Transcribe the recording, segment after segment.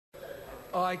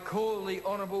I call the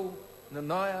Honourable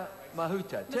Nanaia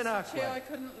Mahuta. Mr. Chair, I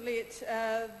couldn't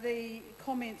let the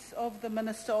comments of the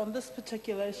Minister on this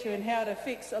particular issue and how it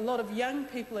affects a lot of young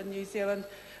people in New Zealand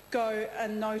go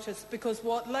unnoticed, because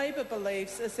what Labor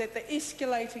believes is that the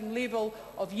escalating level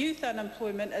of youth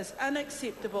unemployment is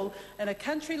unacceptable in a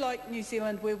country like New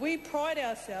Zealand, where we pride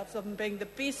ourselves on being the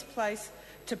best place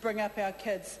to bring up our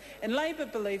kids. And Labor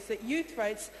believes that youth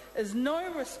rates is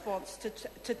no response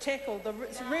to tackle the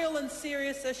real and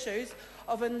serious issues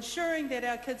of ensuring that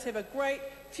our kids have a great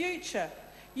future.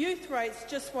 Youth rates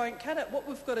just won't cut it. What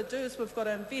we've got to do is we've got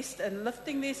to invest in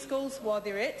lifting their schools while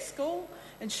they're at school,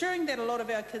 ensuring that a lot of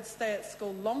our kids stay at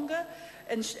school longer,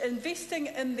 investing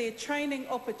in their training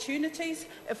opportunities,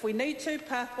 if we need to,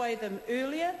 pathway them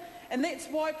earlier. And that's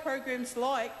why programs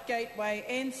like Gateway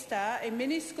and STAR, and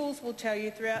many schools will tell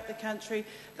you throughout the country,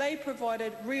 they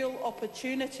provided real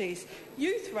opportunities.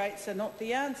 Youth rates are not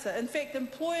the answer. In fact,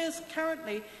 employers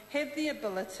currently have the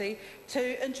ability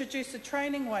to introduce a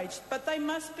training wage, but they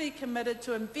must be committed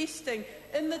to investing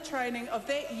in the training of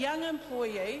that young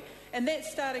employee, and that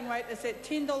starting rate is at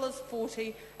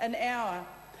 $10.40 an hour.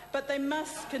 But they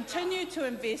must continue to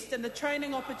invest in the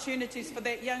training opportunities for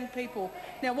that young people.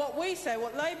 Now, what we say,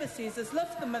 what Labor says, is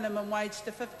lift the minimum wage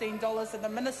to $15, and the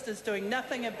Minister's doing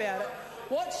nothing about it.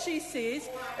 What she says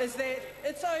is that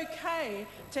it's okay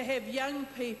to have young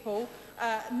people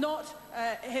not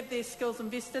have their skills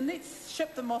invested, and let's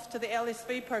ship them off to the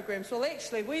LSV programs. Well,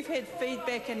 actually, we've had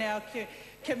feedback in our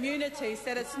communities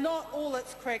that it's not all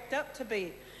it's cracked up to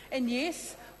be. And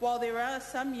yes, while there are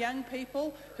some young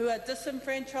people who are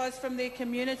disenfranchised from their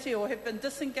community or have been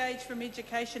disengaged from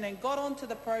education and got onto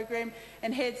the program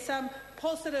and had some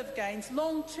positive gains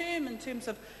long-term in terms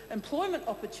of employment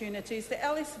opportunities, the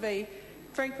LSV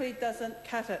frankly doesn't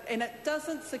cut it, and it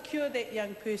doesn't secure that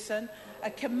young person a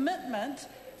commitment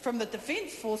from the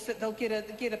Defence Force that they'll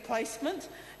get a placement.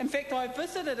 In fact, I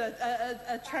visited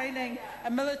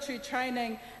a military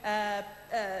training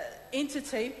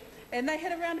entity, and they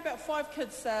had around about 5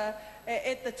 kids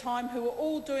at the time who were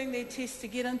all doing their tests to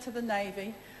get into the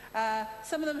Navy.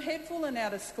 Some of them had fallen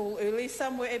out of school early.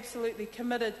 Some were absolutely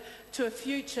committed to a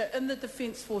future in the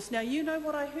Defence Force. Now, you know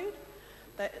what I heard?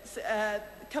 A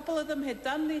couple of them had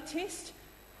done their test,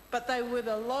 but they were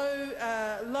the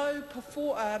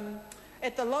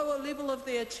at the lower level of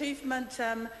their achievement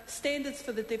standards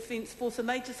for the Defence Force, and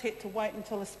they just had to wait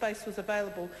until a space was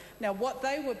available. Now, what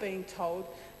they were being told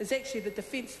is actually the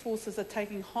Defence Forces are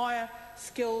taking higher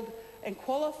skilled and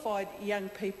qualified young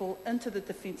people into the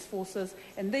Defence Forces,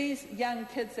 and these young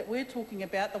kids that we're talking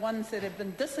about, the ones that have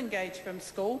been disengaged from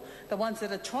school, the ones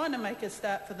that are trying to make a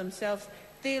start for themselves,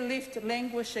 they're left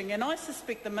languishing. And I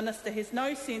suspect the Minister has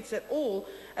no sense at all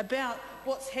about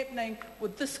what's happening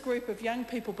with this group of young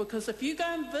people, because if you go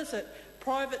and visit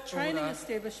private training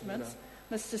establishments,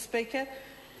 Mr. Speaker,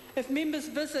 if members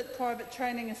visit private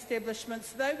training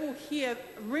establishments, they will hear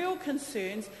real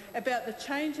concerns about the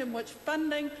change in which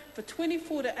funding for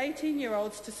 24 to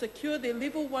 18-year-olds to secure their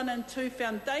Level 1 and 2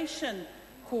 foundation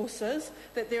courses,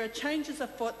 that there are changes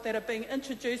afoot that are being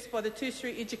introduced by the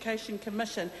Tertiary Education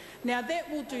Commission. Now, that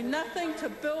will do nothing to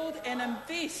build and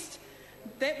invest.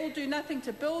 That will do nothing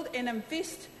to build and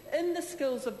invest in the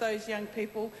skills of those young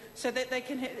people so that they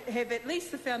can have at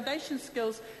least the foundation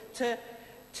skills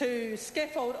to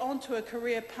scaffold onto a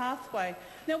career pathway.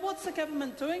 Now, what's the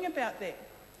government doing about that?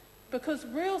 Because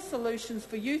real solutions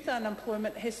for youth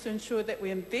unemployment has to ensure that we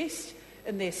invest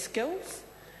in their skills,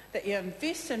 that you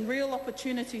invest in real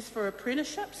opportunities for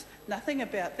apprenticeships. Nothing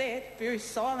about that. Very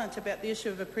silent about the issue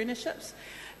of apprenticeships.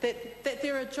 That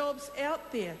there are jobs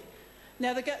out there.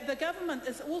 Now, the government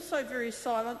is also very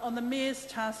silent on the Mayor's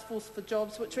Task Force for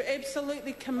Jobs, which are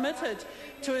absolutely committed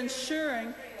to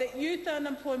ensuring that youth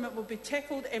unemployment will be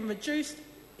tackled and reduced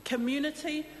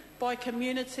community by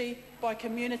community by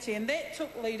community. And that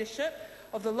took leadership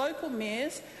of the local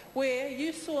mayors, where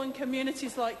you saw in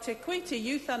communities like Te Kuiti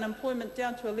youth unemployment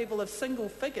down to a level of single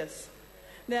figures.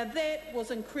 Now, that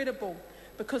was incredible,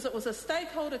 because it was a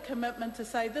stakeholder commitment to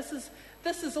say this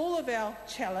is all of our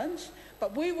challenge,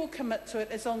 but we will commit to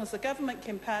it as long as the government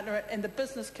can partner it and the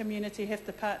business community have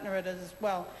to partner it as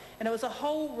well. And it was a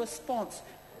whole response.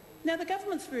 Now, the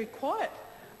government's very quiet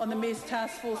on the Mayor's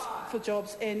Task Force for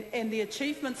Jobs and the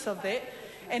achievements of that,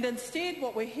 and instead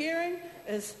what we're hearing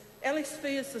is LSV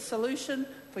is the solution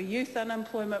for youth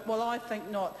unemployment. Well, I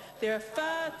think not. There are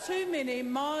far too many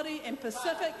Māori and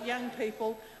Pacific young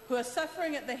people who are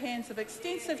suffering at the hands of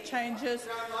extensive changes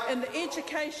in the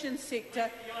education sector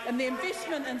and the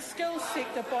investment and skills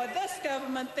sector by this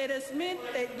government that has meant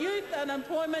that youth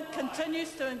unemployment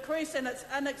continues to increase, and it's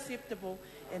unacceptable.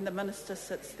 And the Minister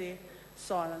sits there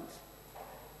silent.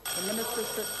 The Minister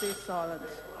sits there silent.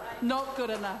 Not good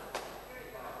enough.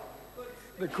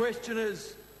 The question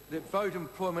is that vote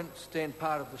employment stand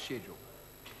part of the schedule.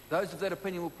 Those of that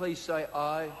opinion will please say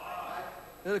aye.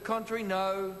 To the contrary,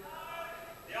 no.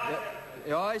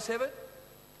 The ayes have it.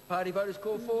 Party vote is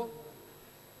called for.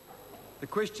 The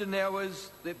question now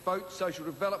is that vote social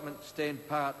development stand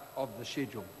part of the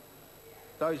schedule.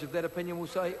 Those of that opinion will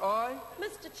say aye.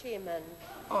 Mr. Chairman.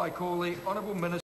 I call the Honourable Minister.